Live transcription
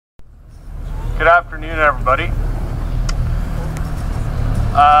Good afternoon, everybody.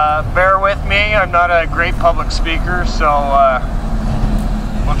 Bear with me, I'm not a great public speaker, so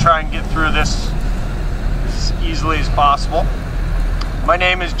we'll try and get through this as easily as possible. My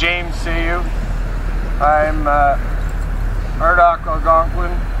name is James Sayeau. I'm Ardoch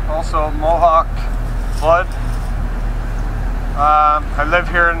Algonquin, also Mohawk blood. I live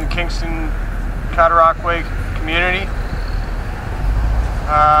here in the Kingston Cataraqui community.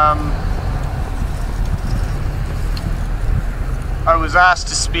 I was asked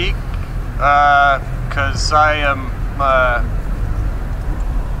to speak because I am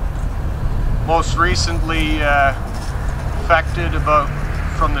most recently affected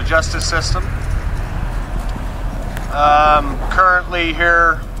from the justice system. Currently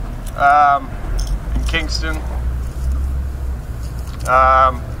here in Kingston.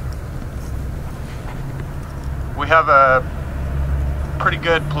 We have a pretty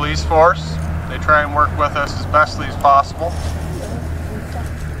good police force. They try and work with us as bestly as possible.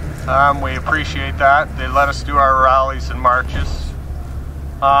 We appreciate that. They let us do our rallies and marches.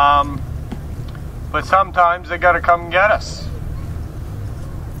 But sometimes they gotta come and get us.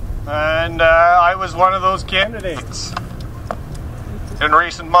 And I was one of those candidates in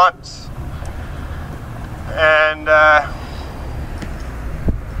recent months. And there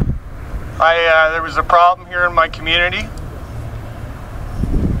was a problem here in my community,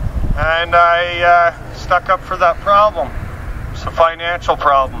 and I stuck up for that problem. It's a financial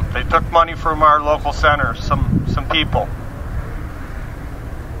problem. They took money from our local center, some people.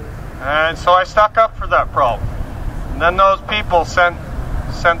 And so I stuck up for that problem. And then those people sent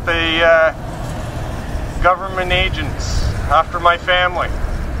the government agents after my family.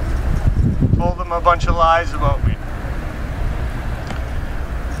 Told them a bunch of lies about me.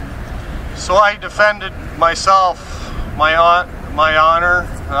 So I defended myself, my honor,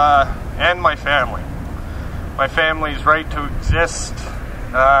 and my family. My family's right to exist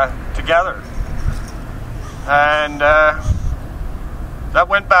together. And that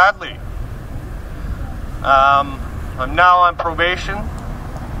went badly. I'm now on probation.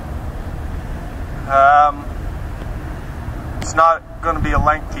 It's not going to be a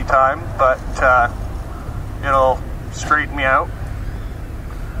lengthy time, but it'll straighten me out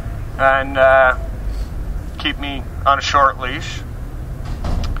and keep me on a short leash.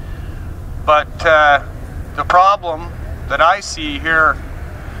 But the problem that I see here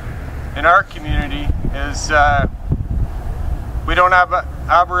in our community is we don't have an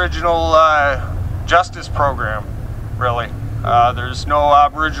Aboriginal justice program, really. There's no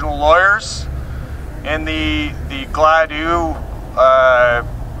Aboriginal lawyers, and the Gladue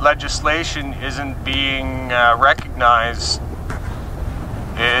legislation isn't being recognized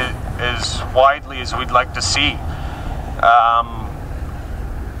as widely as we'd like to see.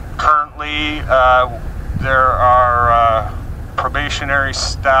 Currently, there are probationary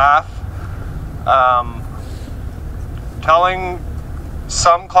staff telling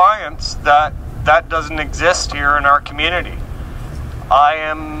some clients that doesn't exist here in our community. I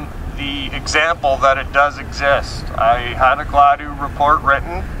am the example that it does exist. I had a Gladue report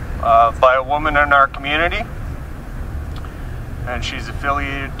written by a woman in our community, and she's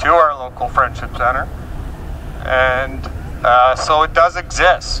affiliated to our local friendship center, and so it does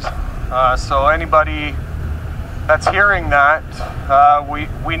exist. So anybody that's hearing that,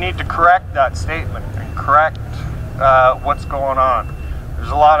 we need to correct that statement and correct what's going on.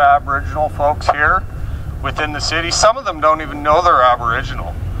 There's a lot of Aboriginal folks here within the city. Some of them don't even know they're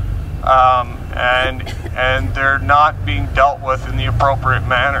Aboriginal, and they're not being dealt with in the appropriate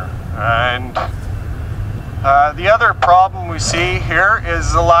manner. And the other problem we see here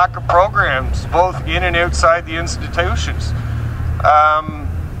is the lack of programs, both in and outside the institutions.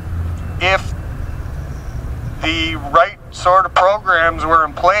 If the right sort of programs were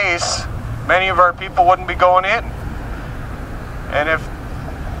in place, many of our people wouldn't be going in. And if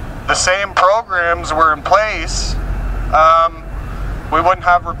the same programs were in place, we wouldn't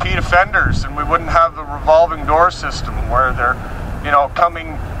have repeat offenders, and we wouldn't have the revolving door system where they're,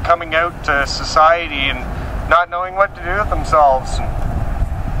 coming out to society and not knowing what to do with themselves and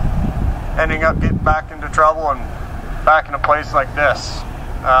ending up getting back into trouble and back in a place like this.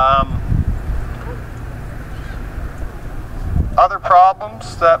 Other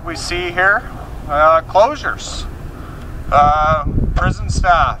problems that we see here, closures. Prison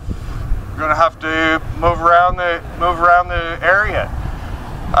staff. We're going to have to move around the area.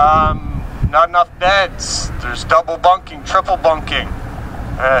 Not enough beds. There's double bunking, triple bunking.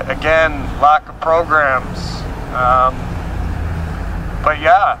 Again, lack of programs. But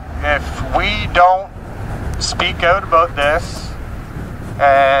yeah, if we don't speak out about this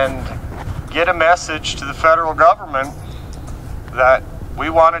and get a message to the federal government that we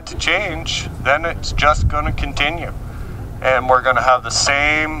want it to change, then it's just going to continue. And we're going to have the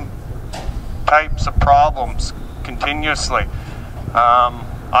same types of problems continuously.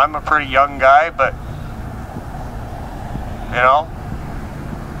 I'm a pretty young guy, but you know,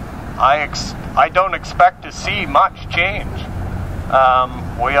 I don't expect to see much change.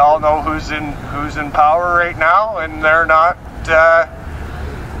 We all know who's in power right now, and they're not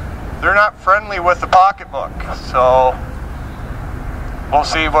friendly with the pocketbook. So we'll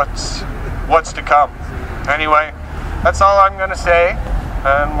see what's to come. Anyway, that's all I'm going to say,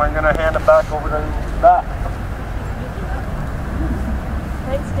 and we're going to hand it back over to Beth.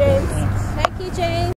 Thanks, James. Thank you, James.